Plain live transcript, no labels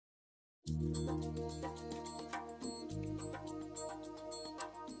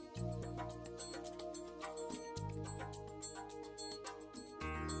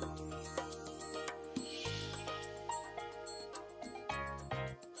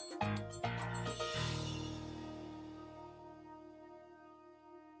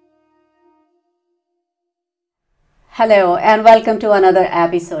Hello and welcome to another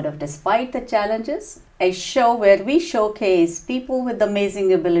episode of Despite the Challenges, a show where we showcase people with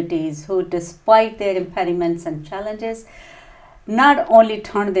amazing abilities who, despite their impediments and challenges, not only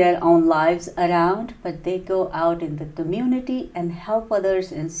turn their own lives around, but they go out in the community and help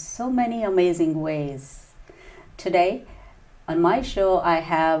others in so many amazing ways. Today, on my show, I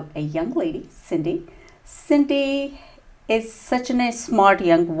have a young lady, Cindy. Cindy is such a smart,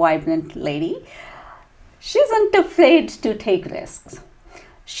 young, vibrant lady. She isn't afraid to take risks.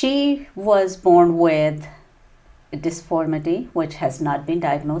 She was born with a deformity which has not been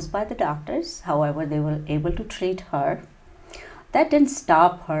diagnosed by the doctors. However, they were able to treat her. That didn't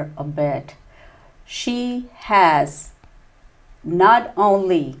stop her a bit. She has not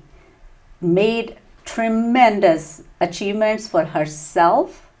only made tremendous achievements for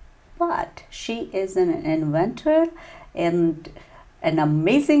herself, but she is an inventor and an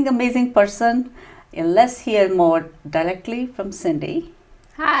amazing person. And let's hear more directly from Cindy.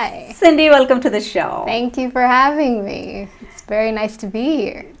 Hi. Cindy, welcome to the show. Thank you for having me. It's very nice to be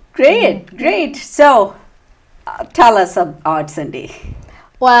here. Great. So, tell us about Cindy.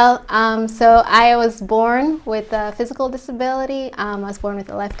 Well, so I was born with a physical disability. I was born with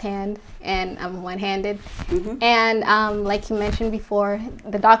a left hand and I'm one-handed. And like you mentioned before,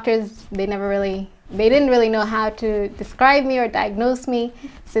 the doctors, they didn't really know how to describe me or diagnose me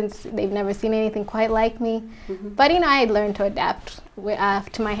since they've never seen anything quite like me. But I learned to adapt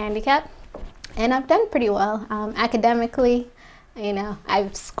to my handicap, and I've done pretty well academically.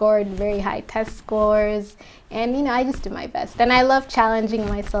 I've scored very high test scores, and I just do my best. And I love challenging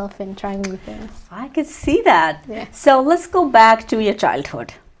myself and trying new things. I can see that. Yeah. So let's go back to your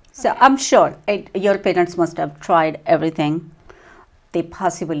childhood. So I'm sure your parents must have tried everything they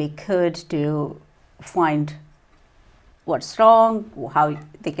possibly could to find what's wrong, how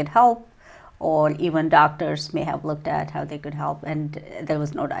they could help, or even doctors may have looked at how they could help, and there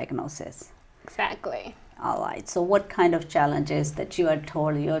was no diagnosis. Exactly. All right. So what kind of challenges that you are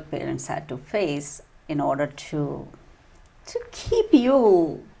told your parents had to face in order to keep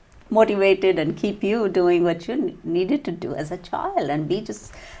you motivated and keep you doing what you needed to do as a child and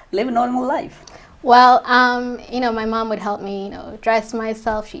live a normal life? Well, my mom would help me, dress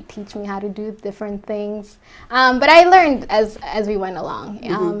myself. She'd teach me how to do different things. But I learned as we went along.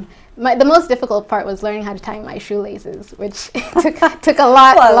 The most difficult part was learning how to tie my shoelaces, which took a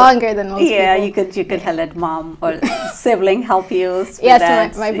lot longer than most people. Yeah, you could let mom or sibling help you.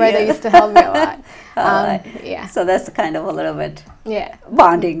 Yes, my brother used to help me a lot. Yeah. So that's kind of a little bit yeah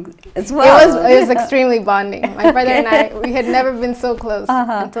bonding as well. It was extremely bonding. My brother and I, we had never been so close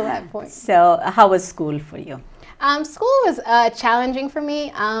until that point. So how was school for you? School was challenging for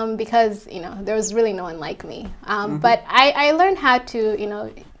me because there was really no one like me. But I learned how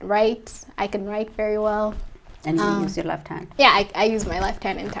to write. I can write very well. And you use your left hand? Yeah, I use my left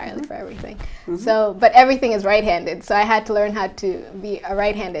hand entirely for everything. So, but everything is right-handed. So I had to learn how to be a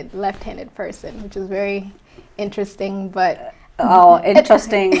right-handed, left-handed person, which is very interesting. But oh,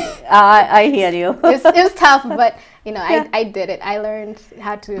 interesting! I hear you. It was tough, but I did it. I learned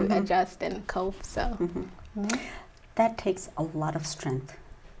how to adjust and cope. So that takes a lot of strength,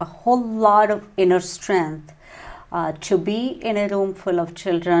 a whole lot of inner strength, to be in a room full of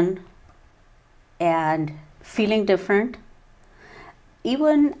children and feeling different.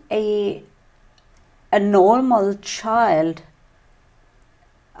 Even a normal child,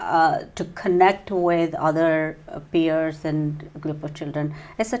 to connect with other peers and a group of children,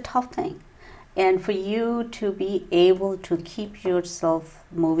 it's a tough thing. And for you to be able to keep yourself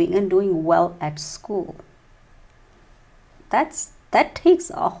moving and doing well at school, that takes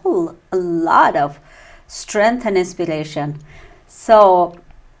a lot of strength and inspiration. So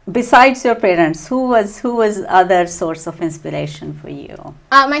besides your parents, who was other source of inspiration for you?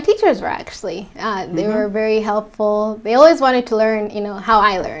 My teachers were actually. They were very helpful. They always wanted to learn, how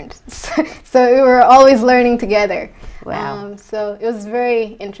I learned. So we were always learning together. Wow. So it was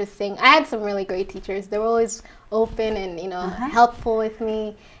very interesting. I had some really great teachers. They were always open and, helpful with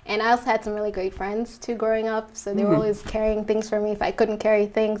me. And I also had some really great friends too growing up. So they were always carrying things for me if I couldn't carry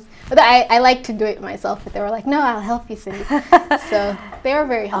things. But I like to do it myself. But they were like, no, I'll help you, Cindy. So they were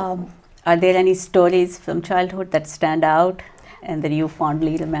very helpful. Are there any stories from childhood that stand out? and that you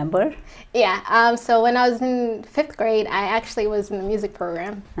fondly remember? Yeah, so when I was in 5th grade, I actually was in the music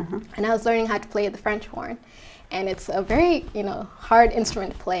program, and I was learning how to play the French horn. And it's a very, hard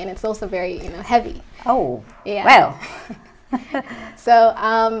instrument to play, and it's also very, heavy. Oh, yeah. Well. So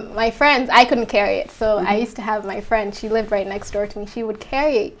my friends, I couldn't carry it. So I used to have my friend, she lived right next door to me. She would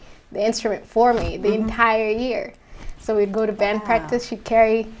carry the instrument for me the entire year. So we'd go to band practice. She'd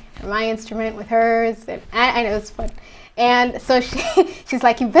carry my instrument with hers. And I know it was fun. And so she's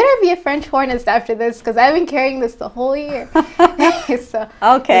like, you better be a French hornist after this, because I've been carrying this the whole year. So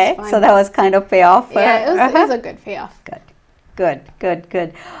okay, so that was kind of payoff. Yeah, it was a good payoff.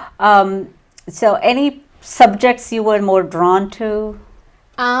 Good. So any subjects you were more drawn to?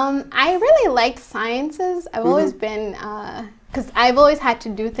 I really liked sciences. I've always been, because I've always had to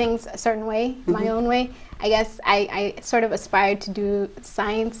do things a certain way, my own way. I guess I sort of aspired to do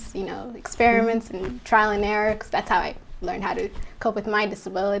science, experiments and trial and error, because that's how I learned how to cope with my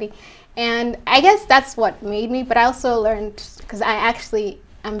disability. And I guess that's what made me, but I also learned, because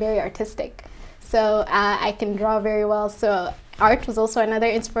I'm very artistic. So I can draw very well. So art was also another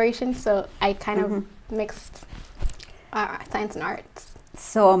inspiration. So I kind of mixed science and arts.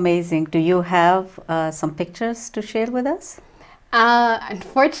 So amazing. Do you have some pictures to share with us?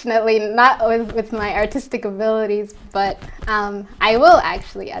 Unfortunately, not with my artistic abilities, but I will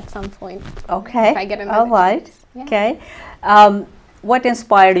actually at some point. Okay. If I get another All right. chance. Yeah. Okay. What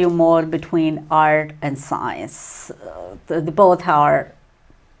inspired you more between art and science? Both are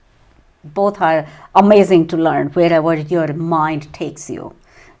amazing to learn wherever your mind takes you.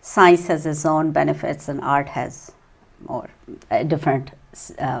 Science has its own benefits, and art has more different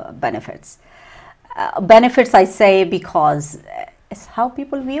benefits. Benefits, I say, because it's how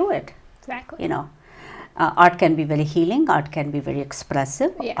people view it. Exactly. Art can be very healing. Art can be very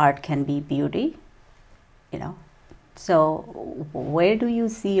expressive. Yeah. Art can be beauty. So where do you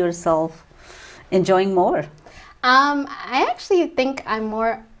see yourself enjoying more? I actually think I'm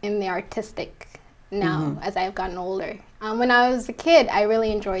more in the artistic now as I've gotten older. When I was a kid, I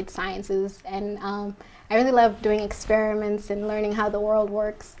really enjoyed sciences, and I really loved doing experiments and learning how the world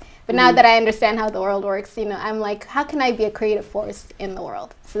works. But now that I understand how the world works, I'm like, how can I be a creative force in the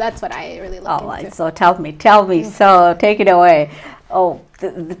world? So that's what I really look into. All right, so tell me, so take it away. Oh,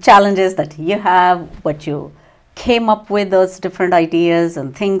 the challenges that you have, what you came up with, those different ideas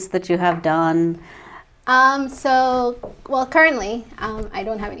and things that you have done. Currently, I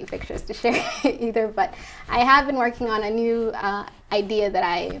don't have any pictures to share either, but I have been working on a new idea that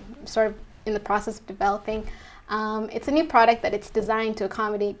I'm sort of in the process of developing. It's a new product that it's designed to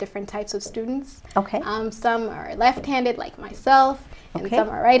accommodate different types of students. Okay. Some are left-handed, like myself, and some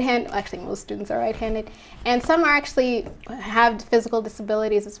are right-handed. Actually, most students are right-handed, and some are actually have physical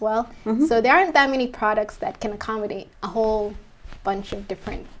disabilities as well. So there aren't that many products that can accommodate a whole bunch of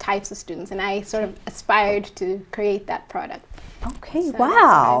different types of students, and I sort of aspired to create that product. Okay, So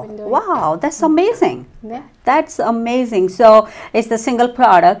wow, that's amazing. Yeah. That's amazing. So it's the single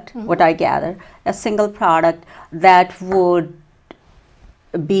product, what I gather, a single product that would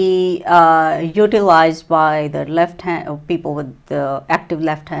be utilized by the left hand, people with the active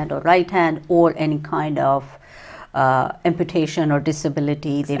left hand or right hand, or any kind of amputation or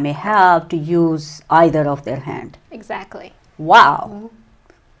disability they may have to use either of their hand. Exactly. Wow.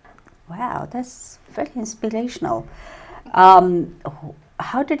 Wow, that's very inspirational.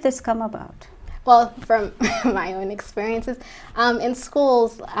 How did this come about? Well, from my own experiences, in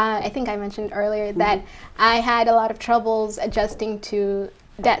schools, I think I mentioned earlier that I had a lot of troubles adjusting to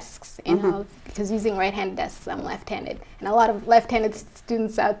desks, because using right-handed desks, I'm left-handed. And a lot of left-handed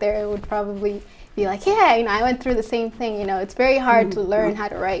students out there would probably be like, yeah, I went through the same thing. It's very hard to learn how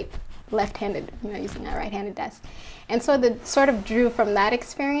to write left-handed, using a right-handed desk. And so the sort of drew from that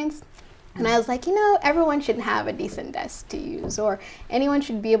experience. And I was like, everyone should have a decent desk to use, or anyone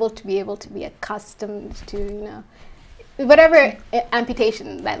should be able to be accustomed to, whatever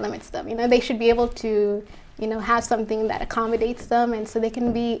amputation that limits them. They should be able to, have something that accommodates them, and so they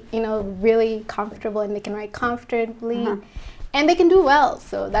can be, really comfortable, and they can write comfortably, and they can do well.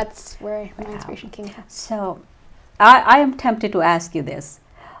 So that's where my inspiration came from. So I am tempted to ask you this.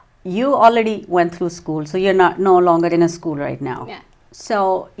 You already went through school, so you're no longer in a school right now. Yeah.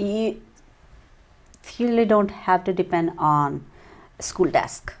 So you really don't have to depend on a school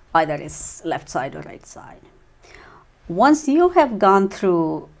desk, either it's left side or right side. Once you have gone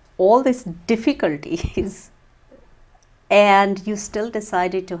through all these difficulties and you still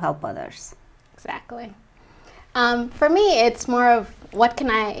decided to help others. Exactly. For me, it's more of what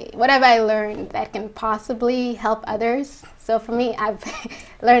have I learned that can possibly help others. So for me, I've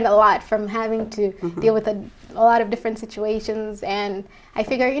learned a lot from having to deal with a lot of different situations, and I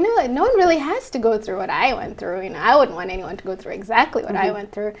figure, you know, no one really has to go through what I went through. You know, I wouldn't want anyone to go through exactly what I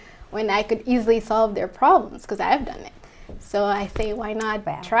went through when I could easily solve their problems because I've done it. So I say, why not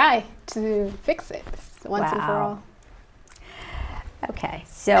try to fix it once and for all? Okay,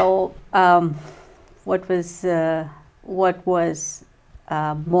 so what was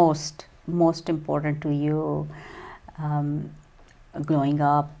most important to you growing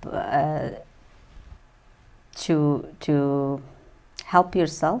up to help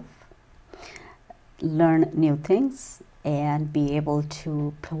yourself learn new things and be able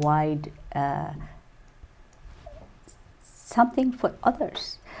to provide something for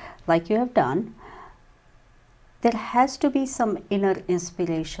others like you have done? There has to be some inner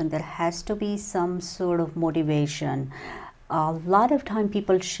inspiration. There has to be some sort of motivation. A lot of time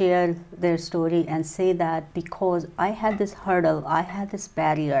people share their story and say that because I had this hurdle, I had this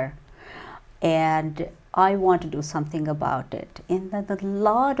barrier, and I want to do something about it. And that a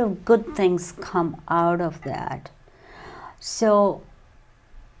lot of good things come out of that. So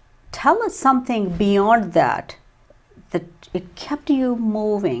tell us something beyond that, that it kept you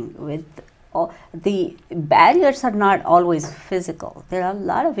moving with. The barriers are not always physical. There are a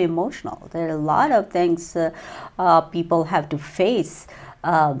lot of emotional. There are a lot of things people have to face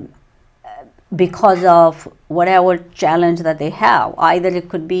because of whatever challenge that they have. Either it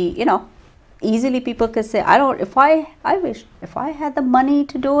could be, you know, easily people could say, I wish if I had the money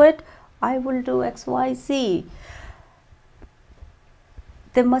to do it, I will do X, Y, Z.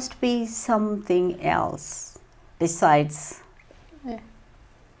 There must be something else besides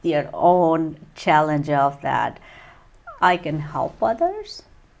your own challenge of that. I can help others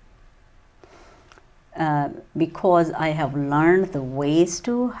because I have learned the ways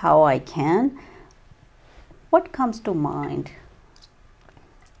to how I can. What comes to mind?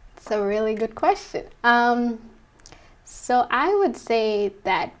 It's a really good question. So I would say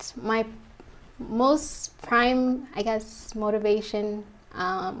that my most prime, I guess, motivation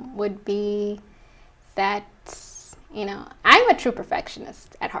would be that, you know, I'm a true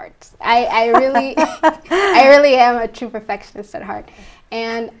perfectionist at heart. I really, I really am a true perfectionist at heart.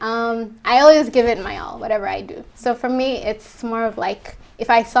 And I always give it my all, whatever I do. So for me, it's more of like, if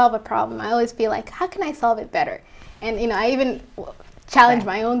I solve a problem, I always feel like, how can I solve it better? And, you know, I even challenge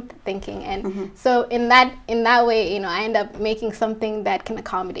my own thinking. And so in that way, you know, I end up making something that can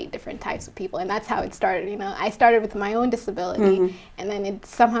accommodate different types of people. And that's how it started. You know, I started with my own disability, and then it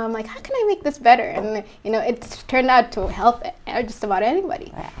somehow I'm like, how can I make this better? And, you know, it turned out to help just about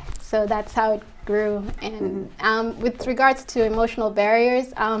anybody. So that's how it grew. And with regards to emotional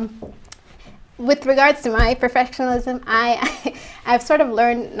barriers, with regards to my perfectionism, I've sort of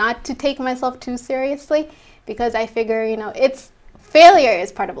learned not to take myself too seriously, because I figure, you know, failure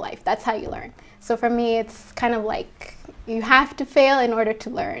is part of life. That's how you learn. So for me, it's kind of like you have to fail in order to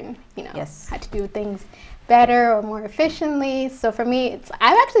learn, you know, how to do things better or more efficiently. So for me,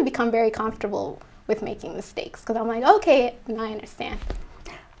 I've actually become very comfortable with making mistakes, because I'm like, okay, now I understand.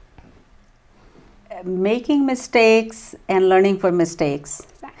 Making mistakes and learning from mistakes.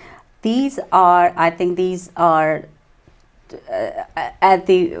 Exactly. I think these are at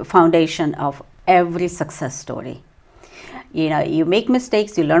the foundation of every success story. You know, you make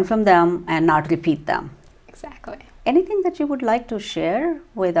mistakes, you learn from them and not repeat them. Exactly. Anything that you would like to share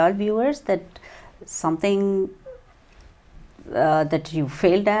with our viewers, that something that you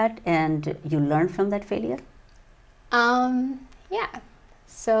failed at and you learned from that failure? Yeah.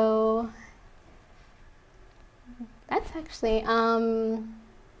 So that's actually, I'll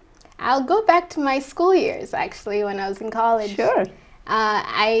go back to my school years, actually, when I was in college. Sure.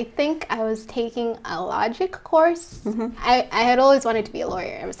 I think I was taking a logic course. I had always wanted to be a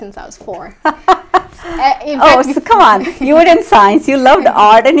lawyer ever since I was 4. So come on, you were in science, you loved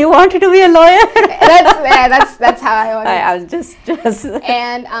art, and you wanted to be a lawyer? That's how I wanted. I was just.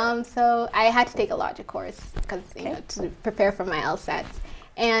 And so I had to take a logic course because, you know, to prepare for my LSATs.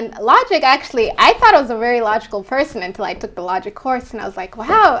 And logic, actually, I thought I was a very logical person until I took the logic course, and I was like,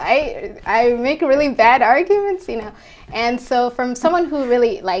 wow, I make really bad arguments, you know. And so from someone who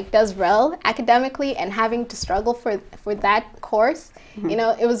really does well academically and having to struggle for that course, you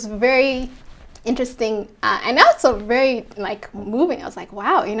know, it was very interesting and also very moving. I was like,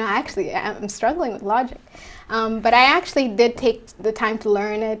 wow, you know, I'm struggling with logic. But I actually did take the time to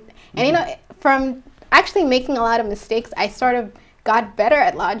learn it. And, you know, from actually making a lot of mistakes, I sort of got better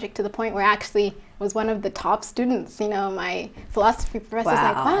at logic to the point where I actually was one of the top students. You know, my philosophy professor was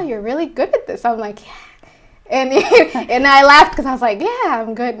like, wow, you're really good at this. I'm like, yeah. And and I laughed because I was like, yeah,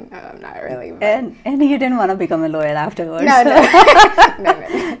 I'm good. No, I'm not really. But. And you didn't want to become a lawyer afterwards. No.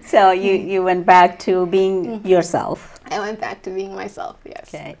 No. So you went back to being yourself. I went back to being myself,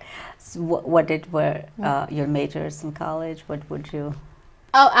 yes. Okay. So were your majors in college? What would you?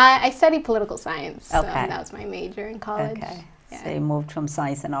 Oh, I studied political science. So Okay. that was my major in college. Okay. Yeah. So you moved from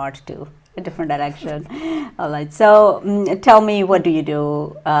science and art to a different direction. All right. So tell me, what do you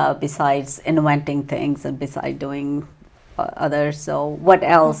do besides inventing things and besides doing others? So what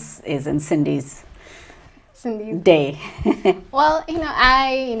else is in Cindy's day? Well,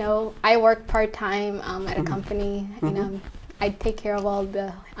 I work part-time at a company. I take care of all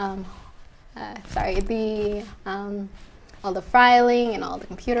the all the filing and all the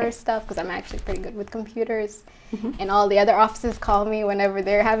computer stuff, because I'm actually pretty good with computers. And all the other offices call me whenever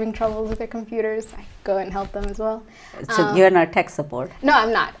they're having troubles with their computers. I go and help them as well. So you're not tech support? No,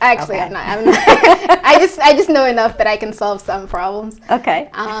 I'm not. Actually, Okay. I'm not. I just know enough that I can solve some problems. Okay.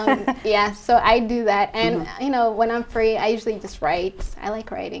 Yeah, so I do that. And, when I'm free, I usually just write. I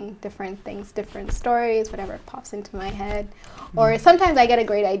like writing different things, different stories, whatever pops into my head. Or sometimes I get a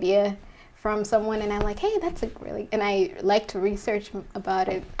great idea from someone and I'm like, hey, that's and I like to research about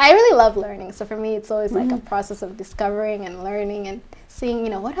it. I really love learning. So for me, it's always like a process of discovering and learning and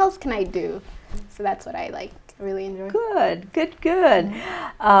seeing, what else can I do? So that's what I really enjoy. Good.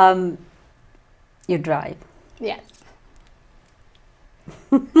 You drive. Yes.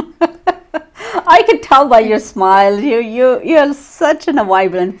 I can tell by your smile. You're such a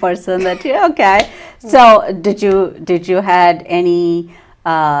vibrant person that okay. So did you had any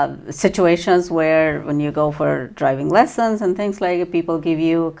situations where when you go for driving lessons and things like it, people give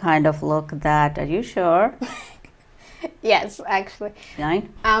you a kind of look that, are you sure? Yes, actually. Right?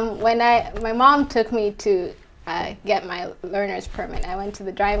 When my mom took me to get my learner's permit, I went to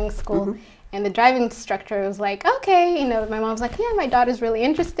the driving school, and the driving instructor was like, okay, my mom's like, yeah, my daughter's really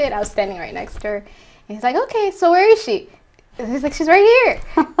interested. I was standing right next to her, and he's like, okay, so where is she? And he's like, she's right here.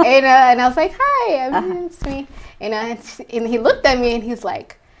 And I was like, hi, it's me. And he looked at me and he's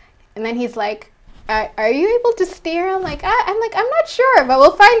like, are you able to steer? I'm like, I'm not sure, but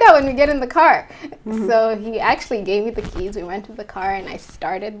we'll find out when we get in the car. So he actually gave me the keys. We went to the car and I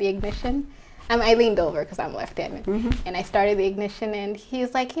started the ignition. I leaned over because I'm left-handed, and I started the ignition, and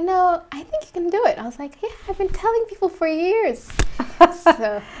he's like, I think you can do it. I was like, yeah, I've been telling people for years.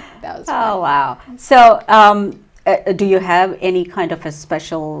 So that was fun. Oh, wow. So do you have any kind of a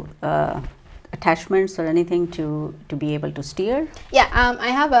special attachments or anything to be able to steer? Yeah, I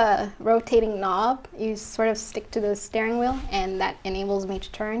have a rotating knob. You sort of stick to the steering wheel, and that enables me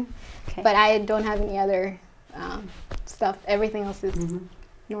to turn. Okay. But I don't have any other stuff. Everything else is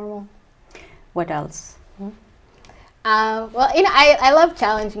normal. What else? Well, I love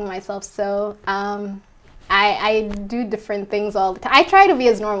challenging myself, so I do different things all the time. I try to be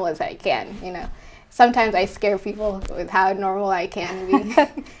as normal as I can, Sometimes I scare people with how normal I can be.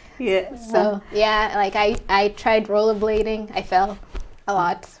 Yeah. So, yeah, I tried rollerblading. I fell a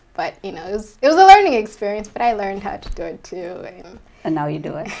lot, but, it was a learning experience, but I learned how to do it too. And now you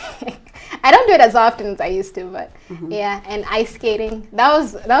do it. I don't do it as often as I used to, but yeah, and ice skating, that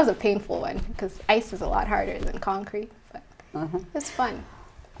was a painful one because ice is a lot harder than concrete, but it's fun.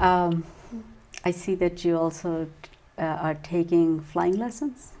 I see that you also are taking flying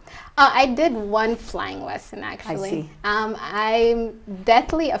lessons. I did one flying lesson actually. I see. I'm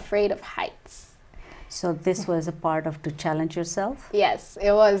deathly afraid of heights. So this was a part of to challenge yourself? Yes,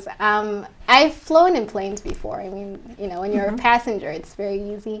 it was. I've flown in planes before. I mean, when you're a passenger, it's very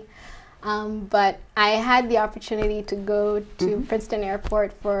easy. But I had the opportunity to go to Princeton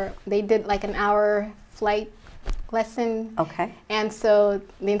Airport they did like an hour flight lesson. Okay. And so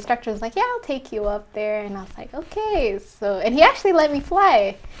the instructor was like, yeah, I'll take you up there. And I was like, okay. And he actually let me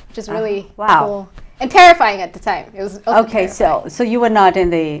fly, which is really cool. And terrifying at the time. It was okay. So you were not in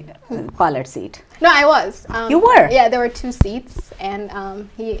the pilot seat. No, I was. You were? Yeah, there were two seats, and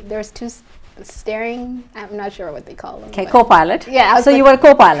there was two steering. I'm not sure what they call them. Okay, co-pilot. Yeah. So you were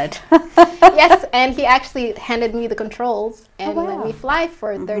co-pilot. Yes, and he actually handed me the controls and let me fly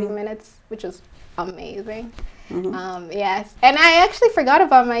for 30 minutes, which was amazing. Yes, and I actually forgot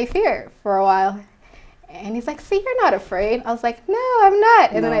about my fear for a while. And he's like, "See, you're not afraid." I was like, "No, I'm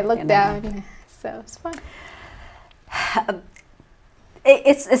not." And then I looked down. So it's fun.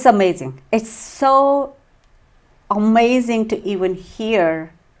 It's amazing. It's so amazing to even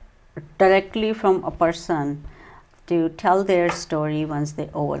hear directly from a person to tell their story once they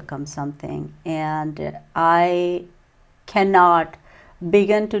overcome something. And I cannot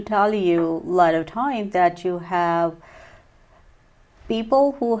begin to tell you a lot of time that you have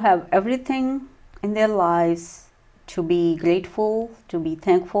people who have everything in their lives to be grateful, to be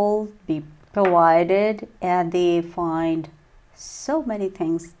thankful, be provided, and they find so many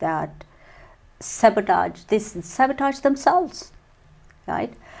things that sabotage themselves,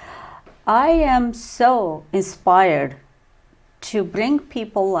 right? I am so inspired to bring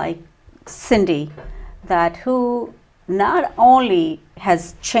people like Cindy, that who not only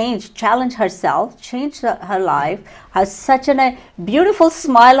has challenged herself, changed her life, has such a beautiful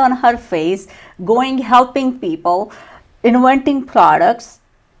smile on her face, going, helping people, inventing products,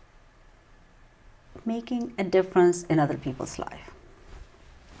 making a difference in other people's life.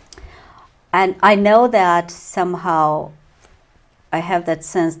 And I know that somehow I have that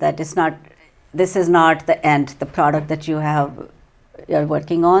sense that this is not the end, the product that you're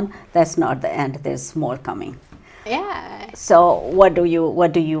working on, that's not the end, there's more coming. Yeah. So what do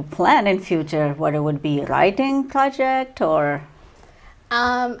you plan in future? What it would be, a writing project or?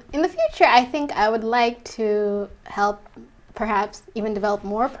 In the future, I think I would like to help perhaps even develop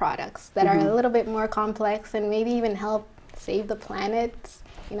more products that are a little bit more complex and maybe even help save the planet.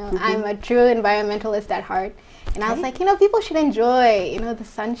 You know, I'm a true environmentalist at heart. And I was like, people should enjoy, the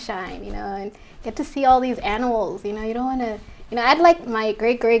sunshine, and get to see all these animals. You don't want to, I'd like my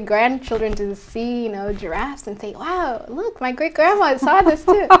great-great-grandchildren to see, giraffes and say, wow, look, my great-grandma saw this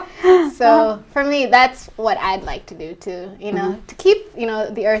too. So for me, that's what I'd like to do too, to keep,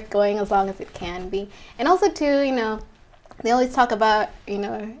 the earth going as long as it can be. And also to, they always talk about,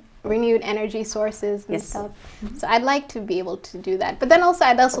 renewed energy sources and stuff. So I'd like to be able to do that. But then also,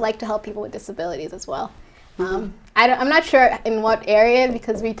 I'd also like to help people with disabilities as well. I'm not sure in what area,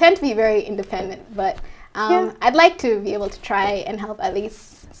 because we tend to be very independent, but I'd like to be able to try and help at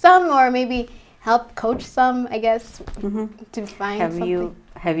least some, or maybe help coach some, I guess, to find something.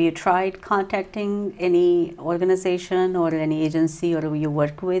 Have you tried contacting any organization or any agency, or you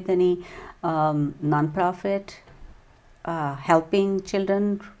work with any nonprofit helping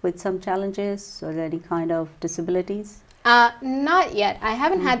children with some challenges or any kind of disabilities? Not yet. I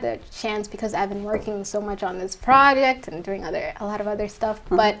haven't had the chance because I've been working so much on this project and doing a lot of other stuff.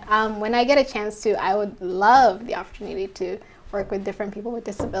 But when I get a chance to, I would love the opportunity to work with different people with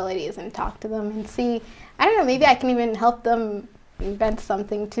disabilities and talk to them and see, I don't know, maybe I can even help them invent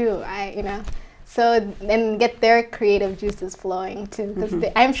something too. So then get their creative juices flowing too, because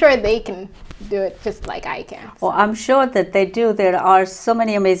I'm sure they can do it just like I can. So. Well, I'm sure that they do. There are so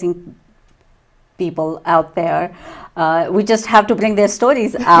many amazing people out there. We just have to bring their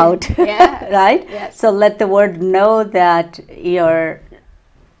stories out, right? Yes. So let the world know that your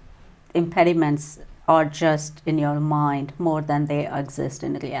impediments are just in your mind more than they exist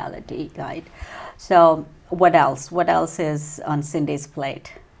in reality, right? So what else? What else is on Cindy's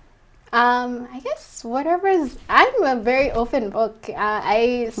plate? I guess I'm a very open book.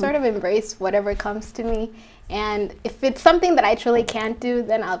 I sort of embrace whatever comes to me. And if it's something that I truly can't do,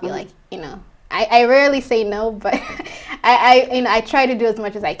 then I'll be like, I rarely say no, but I try to do as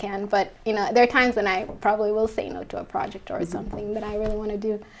much as I can. But, there are times when I probably will say no to a project or something that I really want to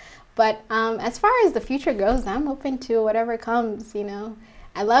do. But as far as the future goes, I'm open to whatever comes,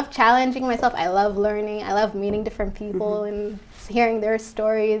 I love challenging myself. I love learning. I love meeting different people and hearing their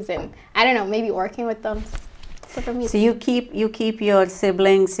stories, and I don't know, maybe working with them. So for me, so you keep your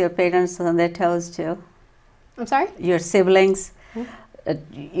siblings, your parents on their toes too? I'm sorry? Your siblings,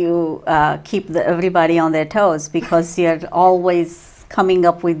 you keep everybody on their toes because you're always coming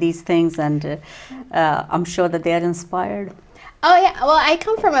up with these things, and I'm sure that they are inspired. Oh yeah, well, I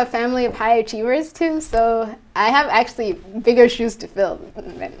come from a family of high achievers too, so I have actually bigger shoes to fill.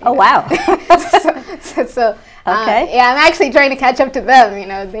 Oh wow! so okay. Yeah, I'm actually trying to catch up to them.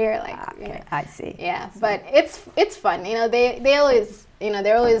 They're like. Okay, I see. Yeah, but it's fun. They always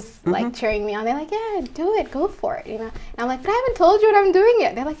they're always like cheering me on. They're like, yeah, do it, go for it. And I'm like, but I haven't told you what I'm doing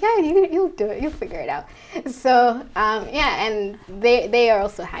yet. They're like, yeah, you'll do it, you'll figure it out. So yeah, and they are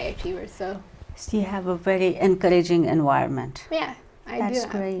also high achievers. So you have a very encouraging environment. Yeah, I do. That's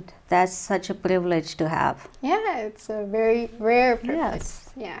great. That's such a privilege to have. Yeah, it's a very rare privilege.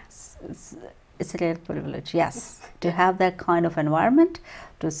 Yes. It's a rare privilege, yes. To have that kind of environment,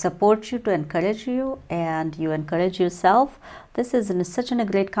 to support you, to encourage you, and you encourage yourself. This is such a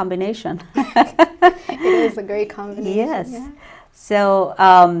great combination. It is a great combination. Yes. Yeah. So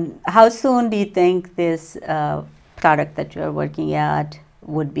how soon do you think this product that you're working at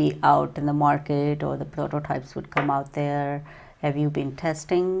would be out in the market, or the prototypes would come out there? Have you been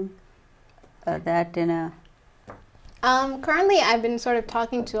testing that in a? Currently, I've been sort of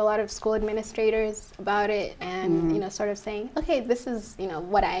talking to a lot of school administrators about it, and sort of saying, okay, this is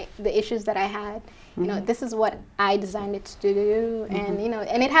the issues that I had. This is what I designed it to do, and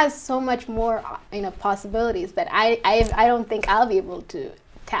and it has so much more possibilities that I don't think I'll be able to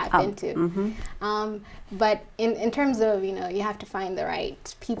tap into. But in terms of you have to find the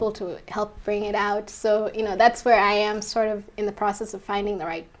right people to help bring it out. So that's where I am sort of in the process of finding the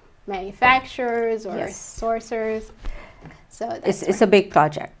right manufacturers or sourcers. So it's a big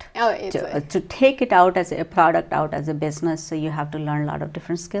project. Oh, it's to take it out as a product, out as a business, so you have to learn a lot of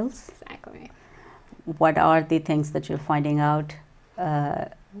different skills. Exactly. What are the things that you're finding out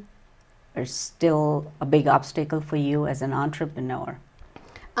are still a big obstacle for you as an entrepreneur?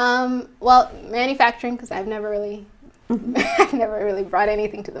 Well, manufacturing, because I've never really I've never really brought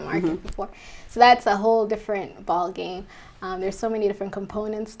anything to the market before. So that's a whole different ball game. There's so many different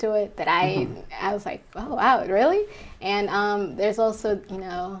components to it that I was like, oh wow, really? And there's also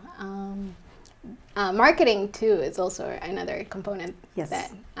marketing too is also another component. Yes.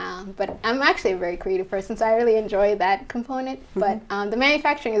 That but I'm actually a very creative person, so I really enjoy that component. But the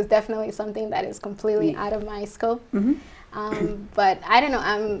manufacturing is definitely something that is completely out of my scope. But I don't know,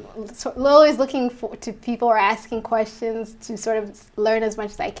 I'm always looking to people who are asking questions to sort of learn as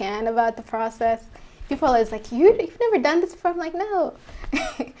much as I can about the process. People are always like, you've never done this before? I'm like, no.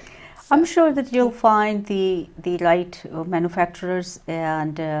 I'm sure that you'll find the right manufacturers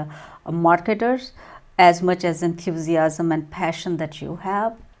and marketers, as much as enthusiasm and passion that you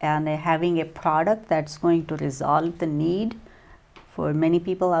have, and having a product that's going to resolve the need for many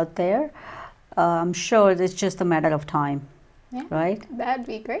people out there. I'm sure it's just a matter of time, right? That'd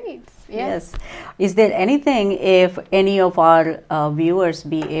be great. Yes. Is there anything, if any of our viewers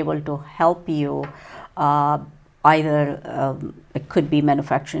be able to help you, either it could be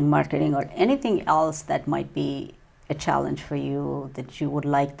manufacturing, marketing, or anything else that might be a challenge for you that you would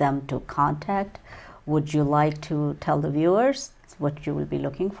like them to contact? Would you like to tell the viewers what you will be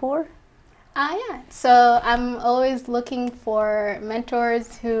looking for? Yeah, so I'm always looking for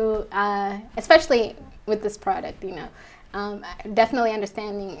mentors who, especially with this product, definitely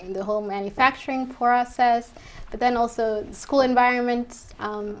understanding the whole manufacturing process, but then also the school environment.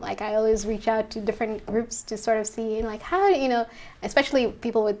 Like I always reach out to different groups to sort of see, like how, especially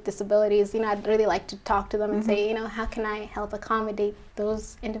people with disabilities, I'd really like to talk to them and say, how can I help accommodate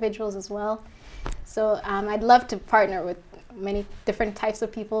those individuals as well? So I'd love to partner with many different types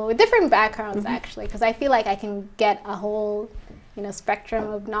of people with different backgrounds, actually, because I feel like I can get a whole spectrum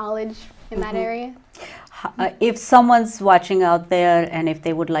of knowledge in that area. If someone's watching out there and if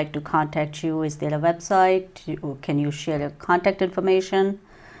they would like to contact you, is there a website? Can you share your contact information?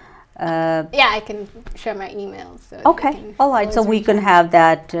 Yeah, I can share my email. So okay, all right. So we can have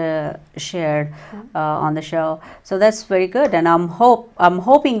that shared on the show. So that's very good, and I'm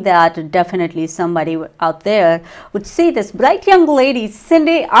hoping that definitely somebody out there would see this bright young lady,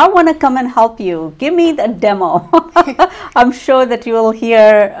 Cindy. I want to come and help you. Give me the demo. I'm sure that you will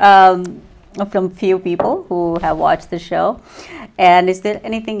hear from few people who have watched the show. And is there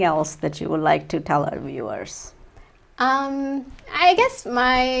anything else that you would like to tell our viewers? I guess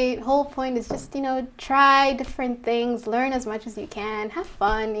my whole point is just, try different things, learn as much as you can, have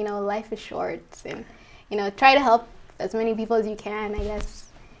fun, life is short, and, try to help as many people as you can, I guess,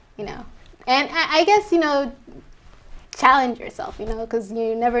 and I guess, challenge yourself, because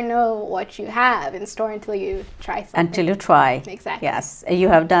you never know what you have in store until you try something. Until you try. Exactly. Yes. You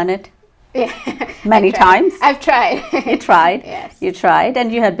have done it? Yeah. Many times? I've tried. You tried? Yes. You tried,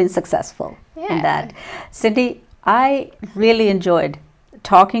 and you have been successful in that. Cindy, I really enjoyed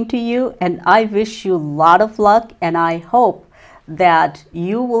talking to you, and I wish you a lot of luck, and I hope that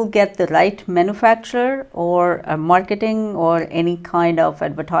you will get the right manufacturer or marketing or any kind of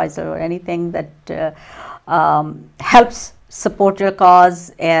advertiser or anything that helps support your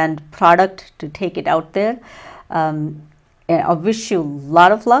cause and product to take it out there. And I wish you a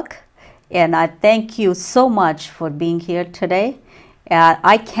lot of luck, and I thank you so much for being here today.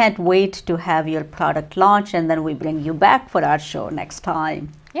 I can't wait to have your product launch, and then we bring you back for our show next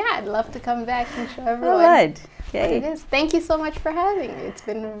time. Yeah, I'd love to come back and show everyone. All right. Okay. It is. Thank you so much for having me. It's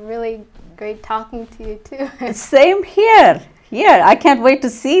been really great talking to you too. Same here. Yeah, I can't wait to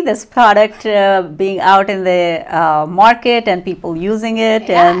see this product being out in the market and people using it.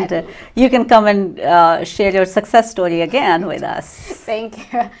 Yeah. And you can come and share your success story again with us.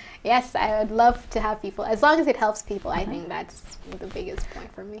 Thank you. Yes, I would love to have people, as long as it helps people. I think that's the biggest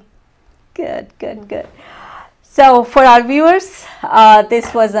point for me. Good, good, good. So for our viewers,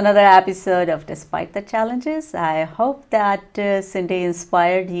 this was another episode of Despite the Challenges. I hope that Cindy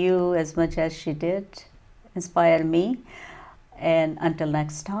inspired you as much as she did inspire me. And until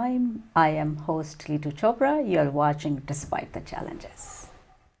next time, I am host Ritu Chopra. You're watching Despite the Challenges.